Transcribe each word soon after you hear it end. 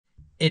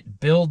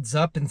it builds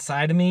up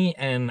inside of me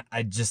and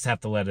I just have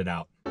to let it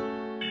out.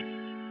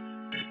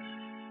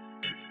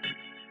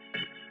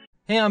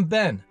 Hey, I'm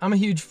Ben. I'm a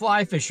huge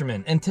fly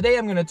fisherman, and today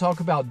I'm going to talk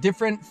about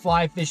different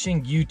fly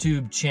fishing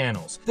YouTube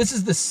channels. This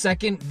is the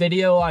second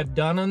video I've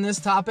done on this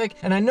topic,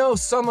 and I know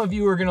some of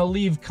you are going to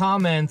leave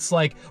comments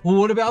like, well,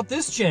 what about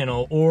this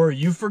channel? Or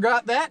you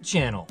forgot that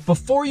channel.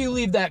 Before you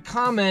leave that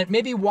comment,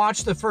 maybe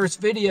watch the first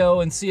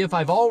video and see if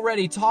I've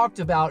already talked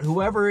about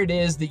whoever it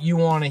is that you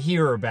want to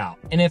hear about.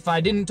 And if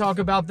I didn't talk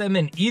about them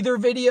in either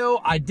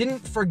video, I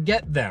didn't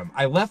forget them.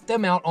 I left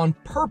them out on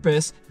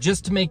purpose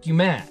just to make you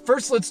mad.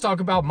 First, let's talk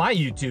about my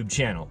YouTube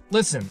channel.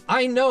 Listen,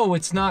 I know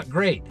it's not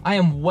great. I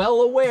am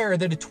well aware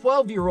that a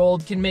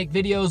 12-year-old can make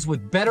videos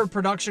with better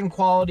production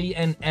quality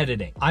and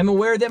editing. I'm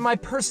aware that my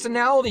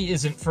personality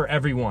isn't for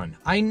everyone.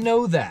 I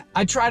know that.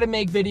 I try to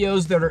make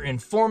videos that are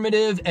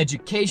informative,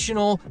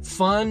 educational,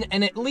 fun,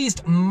 and at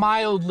least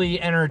mildly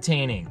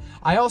entertaining.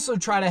 I also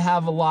try to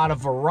have a lot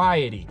of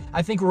variety.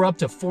 I think we're up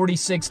to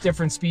 46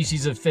 different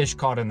species of fish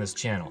caught in this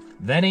channel.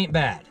 That ain't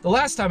bad. The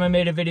last time I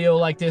made a video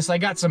like this, I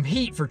got some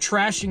heat for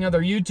trashing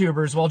other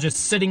YouTubers while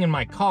just sitting in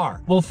my car.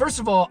 Well, first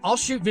of all, I'll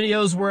shoot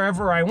videos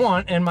wherever I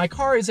want, and my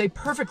car is a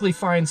perfectly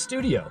fine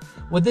studio.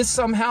 Would this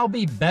somehow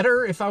be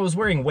better if I was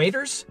wearing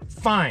waders?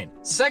 Fine.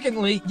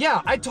 Secondly,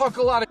 yeah, I talk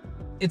a lot of...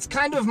 It's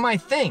kind of my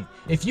thing.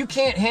 If you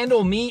can't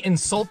handle me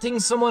insulting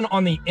someone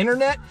on the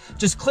internet,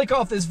 just click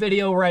off this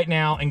video right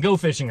now and go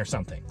fishing or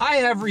something. I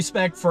have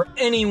respect for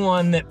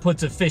anyone that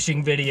puts a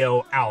fishing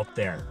video out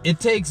there. It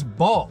takes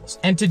balls,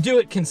 and to do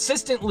it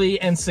consistently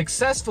and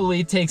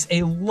successfully takes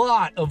a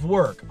lot of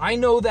work. I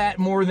know that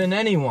more than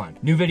anyone.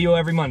 New video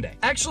every Monday.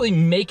 Actually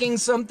making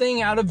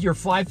something out of your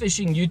fly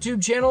fishing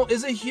YouTube channel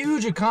is a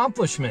huge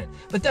accomplishment,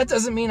 but that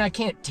doesn't mean I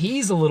can't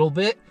tease a little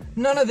bit.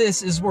 None of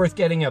this is worth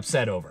getting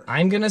upset over.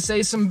 I'm gonna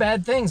say some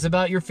bad things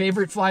about your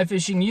favorite fly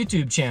fishing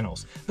YouTube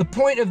channels. The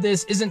point of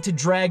this isn't to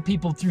drag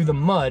people through the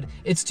mud,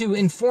 it's to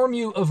inform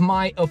you of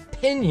my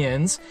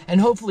opinions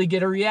and hopefully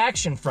get a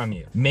reaction from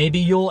you. Maybe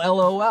you'll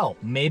LOL,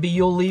 maybe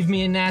you'll leave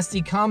me a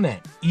nasty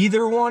comment.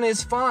 Either one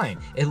is fine.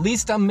 At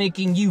least I'm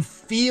making you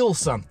feel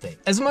something.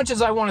 As much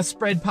as I want to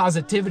spread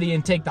positivity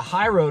and take the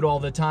high road all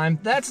the time,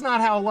 that's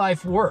not how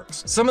life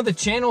works. Some of the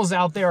channels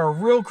out there are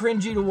real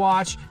cringy to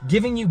watch,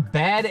 giving you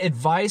bad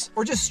advice,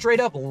 or just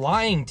straight up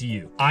lying to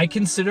you. I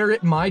consider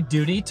it my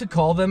duty to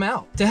call them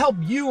out. To help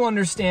you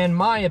understand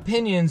my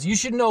opinions, you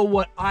should know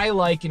what I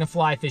like in a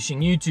fly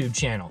fishing YouTube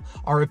channel.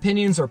 Our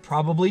opinions are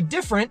probably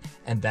different,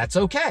 and that's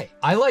okay.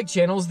 I like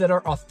channels that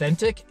are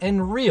authentic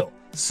and real.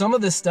 Some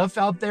of the stuff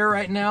out there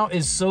right now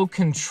is so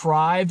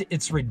contrived,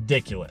 it's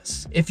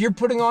ridiculous. If you're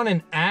putting on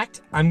an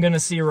act, I'm gonna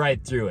see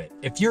right through it.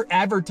 If you're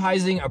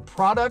advertising a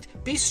product,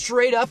 be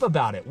straight up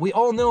about it. We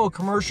all know a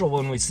commercial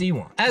when we see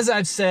one. As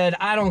I've said,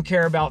 I don't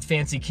care about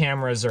fancy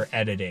cameras or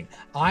editing.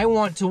 I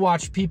want to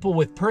watch people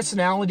with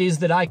personalities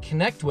that I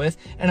connect with,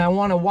 and I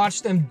want to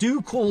watch them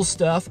do cool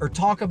stuff or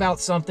talk about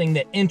something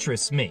that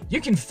interests me.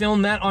 You can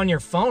film that on your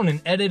phone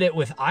and edit it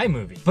with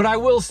iMovie. But I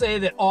will say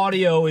that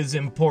audio is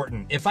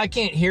important. If I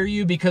can't hear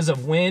you because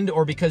of wind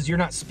or because you're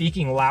not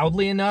speaking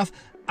loudly enough,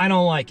 I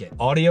don't like it.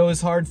 Audio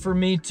is hard for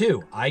me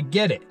too. I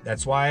get it.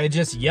 That's why I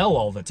just yell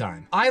all the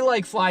time. I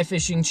like fly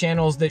fishing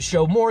channels that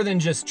show more than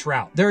just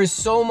trout. There is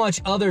so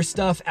much other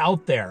stuff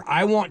out there.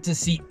 I want to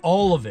see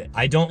all of it.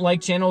 I don't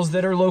like channels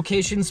that are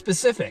location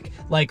specific,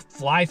 like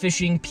Fly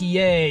Fishing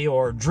PA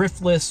or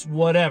Driftless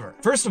whatever.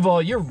 First of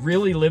all, you're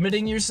really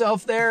limiting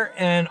yourself there,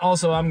 and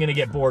also I'm gonna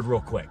get bored real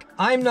quick.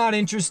 I'm not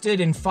interested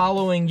in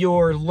following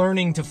your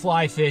learning to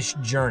fly fish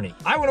journey.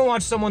 I wanna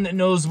watch someone that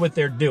knows what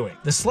they're doing.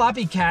 The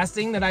sloppy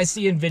casting that I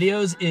see in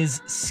videos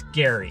is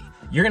scary.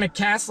 You're gonna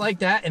cast like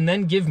that and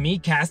then give me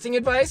casting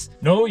advice?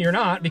 No, you're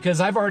not, because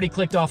I've already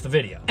clicked off the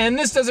video. And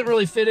this doesn't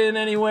really fit in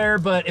anywhere,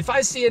 but if I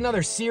see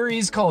another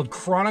series called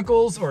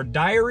Chronicles or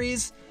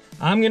Diaries,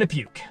 I'm gonna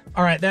puke.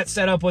 All right, that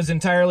setup was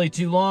entirely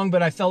too long,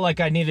 but I felt like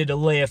I needed to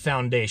lay a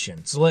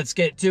foundation. So let's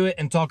get to it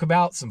and talk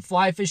about some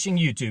fly fishing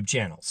YouTube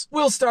channels.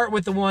 We'll start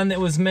with the one that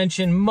was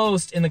mentioned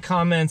most in the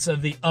comments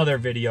of the other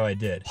video I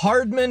did.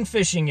 Hardman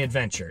Fishing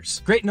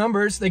Adventures. Great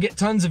numbers, they get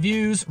tons of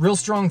views, real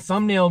strong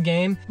thumbnail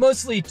game,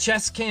 mostly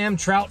chest cam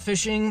trout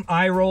fishing,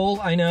 eye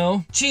roll, I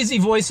know. Cheesy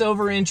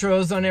voiceover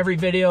intros on every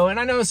video, and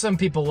I know some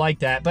people like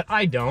that, but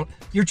I don't.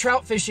 You're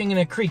trout fishing in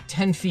a creek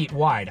 10 feet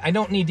wide. I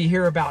don't need to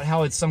hear about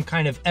how it's some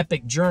kind of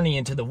epic journey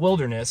into the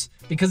wilderness,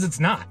 because it's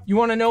not. You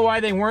want to know why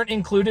they weren't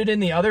included in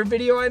the other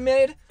video I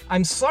made?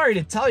 I'm sorry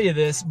to tell you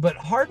this, but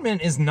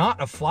Hardman is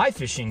not a fly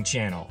fishing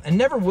channel, and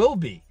never will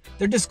be.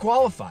 They're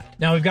disqualified.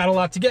 Now we've got a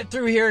lot to get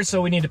through here, so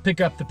we need to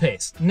pick up the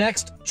pace.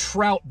 Next,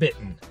 Trout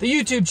Bitten. The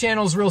YouTube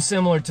channel is real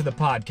similar to the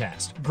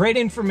podcast. Great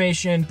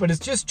information, but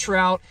it's just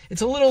trout.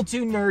 It's a little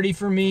too nerdy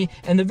for me,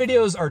 and the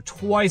videos are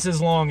twice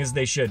as long as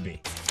they should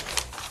be.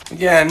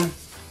 Again,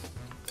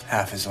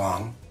 half as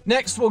long.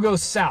 Next, we'll go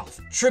south,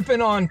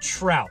 tripping on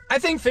trout. I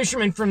think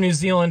fishermen from New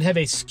Zealand have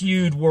a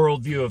skewed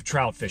worldview of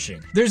trout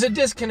fishing. There's a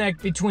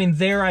disconnect between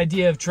their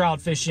idea of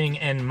trout fishing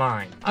and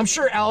mine. I'm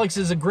sure Alex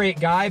is a great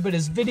guy, but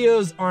his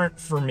videos aren't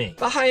for me.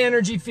 The high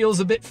energy feels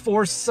a bit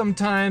forced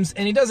sometimes,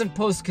 and he doesn't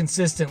post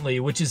consistently,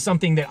 which is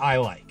something that I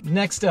like.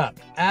 Next up,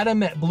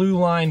 Adam at Blue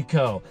Line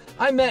Co.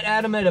 I met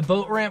Adam at a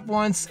boat ramp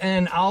once,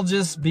 and I'll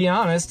just be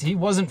honest, he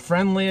wasn't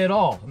friendly at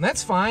all. And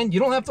that's fine, you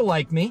don't have to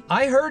like me.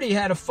 I heard he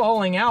had a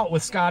falling out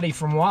with Scotty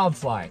from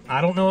Wildfly.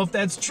 I don't know if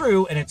that's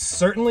true, and it's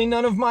certainly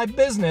none of my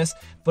business,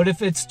 but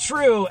if it's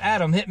true,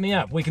 Adam, hit me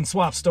up. We can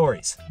swap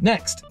stories.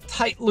 Next,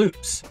 Tight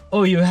Loops.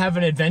 Oh, you have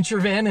an adventure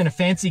van and a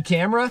fancy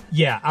camera?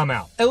 Yeah, I'm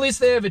out. At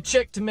least they have a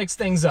chick to mix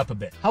things up a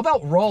bit. How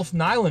about Rolf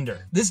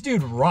Nylander? This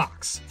dude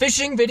rocks.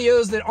 Fishing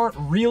videos that aren't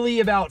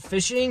really about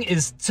fishing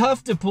is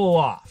tough to pull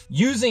off.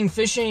 Using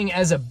fishing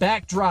as a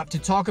backdrop to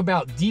talk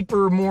about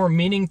deeper, more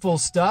meaningful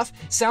stuff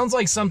sounds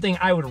like something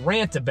I would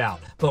rant about.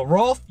 But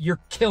Rolf,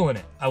 you're killing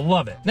it. I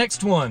love it.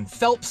 Next one,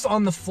 Phelps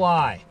on the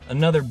Fly.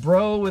 Another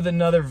bro with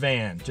another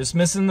van, just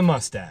missing the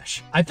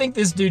mustache. I think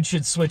this dude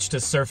should switch to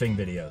surfing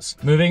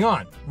videos. Moving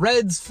on,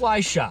 Red's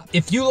Fly Shop.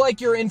 If you like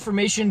your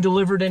information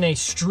delivered in a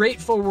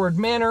straightforward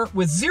manner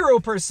with zero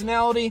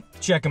personality,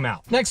 check him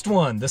out. Next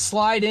one, The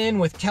Slide In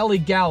with Kelly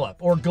Gallup,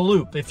 or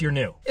Galloop if you're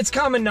new. It's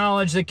common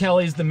knowledge that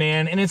Kelly's the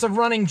man, and it's a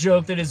running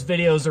joke that his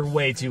videos are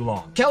way too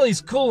long.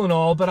 Kelly's cool and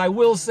all, but I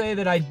will say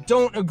that I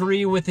don't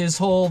agree with his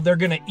whole they're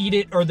gonna eat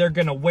it or they're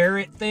gonna wear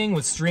it thing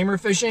with streamer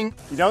fishing.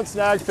 You don't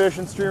snag fish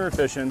and streamer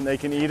fishing. They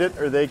can eat it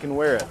or they can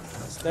wear it.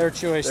 It's their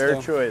choice.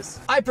 Their choice.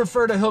 I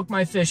prefer to hook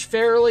my fish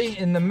fairly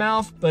in the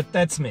mouth, but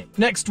that's me.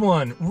 Next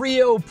one,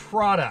 Rio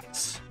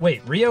Products.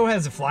 Wait, Rio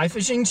has a fly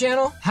fishing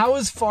channel? How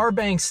is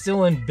Farbank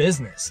still in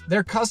business?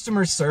 Their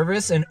customer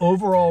service and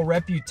overall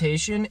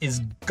reputation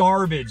is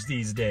garbage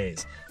these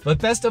days. But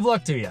best of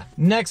luck to you.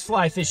 Next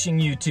fly fishing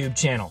YouTube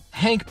channel,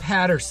 Hank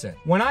Patterson.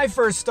 When I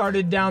first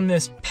started down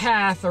this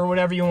path, or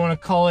whatever you want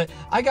to call it,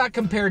 I got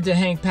compared to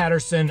Hank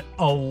Patterson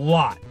a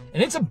lot.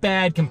 And it's a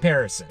bad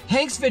comparison.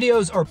 Hank's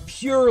videos are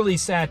purely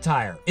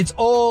satire. It's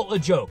all a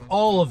joke,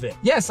 all of it.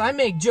 Yes, I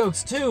make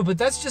jokes too, but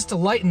that's just to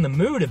lighten the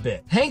mood a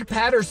bit. Hank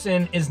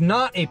Patterson is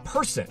not a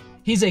person.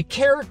 He's a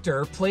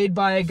character played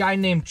by a guy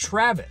named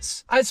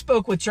Travis. I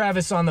spoke with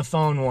Travis on the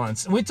phone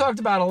once, and we talked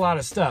about a lot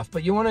of stuff,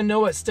 but you wanna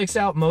know what sticks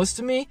out most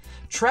to me?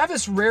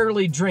 Travis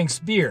rarely drinks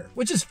beer,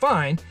 which is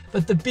fine,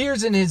 but the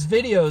beers in his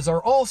videos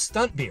are all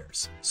stunt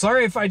beers.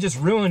 Sorry if I just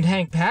ruined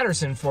Hank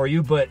Patterson for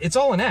you, but it's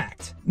all an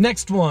act.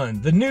 Next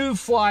one, The New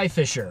Fly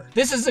Fisher.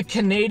 This is a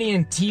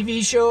Canadian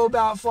TV show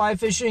about fly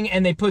fishing,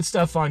 and they put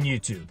stuff on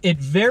YouTube. It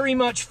very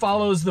much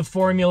follows the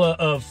formula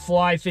of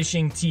fly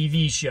fishing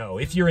TV show,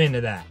 if you're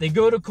into that. They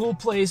go to cool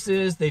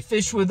places, they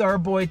fish with our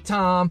boy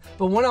Tom,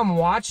 but when I'm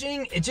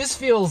watching, it just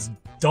feels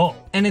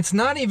dull. And it's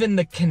not even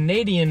the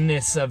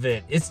Canadianness of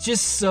it, it's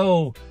just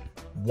so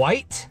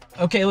white.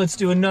 Okay, let's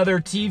do another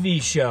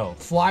TV show,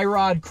 Fly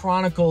Rod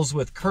Chronicles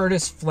with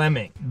Curtis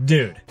Fleming.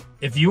 Dude,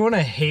 if you want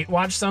to hate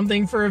watch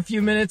something for a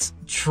few minutes,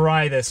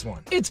 try this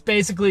one. It's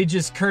basically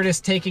just Curtis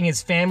taking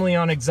his family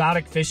on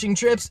exotic fishing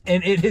trips,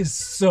 and it is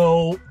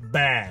so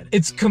bad.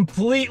 It's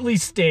completely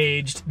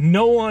staged,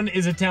 no one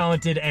is a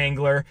talented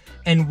angler,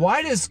 and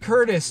why does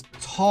Curtis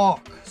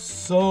talk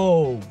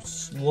so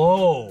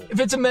slow? If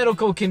it's a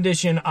medical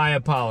condition, I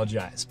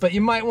apologize, but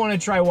you might want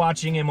to try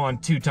watching him on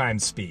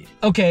 2x speed.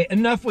 Okay,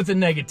 enough with the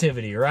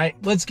negativity, right?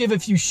 Let's give a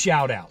few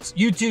shout outs.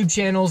 YouTube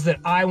channels that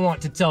I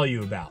want to tell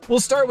you about. We'll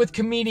start with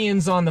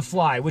Comedians on the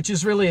Fly, which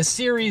is really a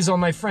series on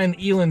my friend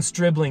Eland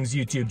Stribling's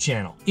YouTube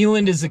channel.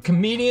 Eland is a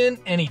comedian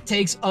and he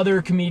takes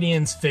other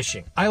comedians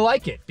fishing. I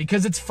like it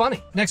because it's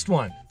funny. Next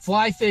one,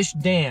 Fly Fish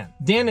Dan.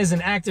 Dan is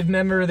an active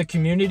member of the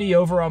community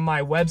over on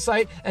my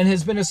website and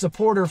has been a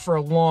supporter for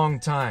a long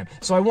time,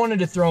 so I wanted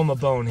to throw him a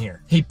bone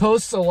here. He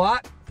posts a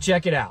lot.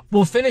 Check it out.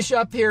 We'll finish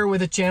up here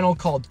with a channel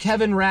called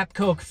Kevin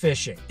Rapcoke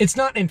Fishing. It's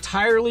not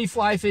entirely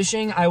fly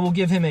fishing. I will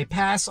give him a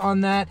pass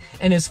on that,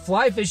 and his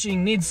fly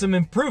fishing needs some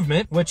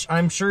improvement, which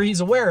I'm sure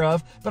he's aware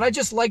of, but I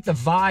just like the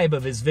vibe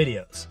of his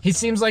videos. He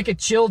seems like a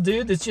chill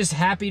dude that's just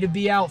happy to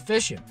be out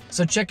fishing.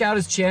 So check out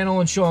his channel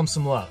and show him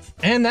some love.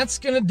 And that's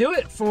gonna do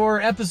it for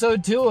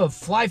episode 2 of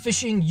Fly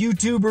Fishing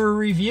YouTuber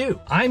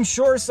Review. I'm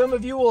sure some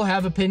of you will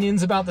have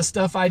opinions about the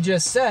stuff I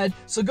just said,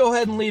 so go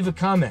ahead and leave a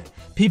comment.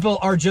 People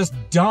are just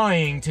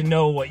dying to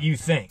know what you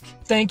think.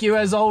 Thank you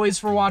as always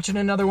for watching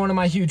another one of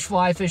my huge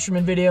fly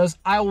fisherman videos.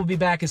 I will be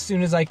back as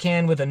soon as I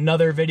can with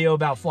another video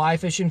about fly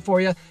fishing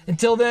for you.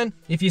 Until then,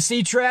 if you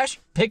see trash,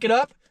 pick it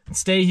up and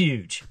stay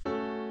huge.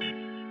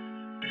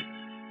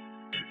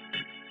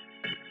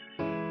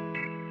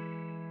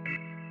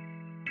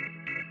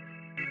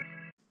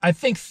 I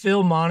think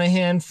Phil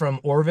Monahan from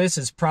Orvis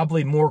is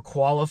probably more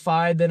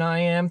qualified than I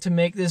am to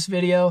make this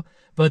video,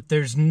 but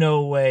there's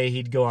no way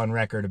he'd go on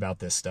record about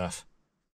this stuff.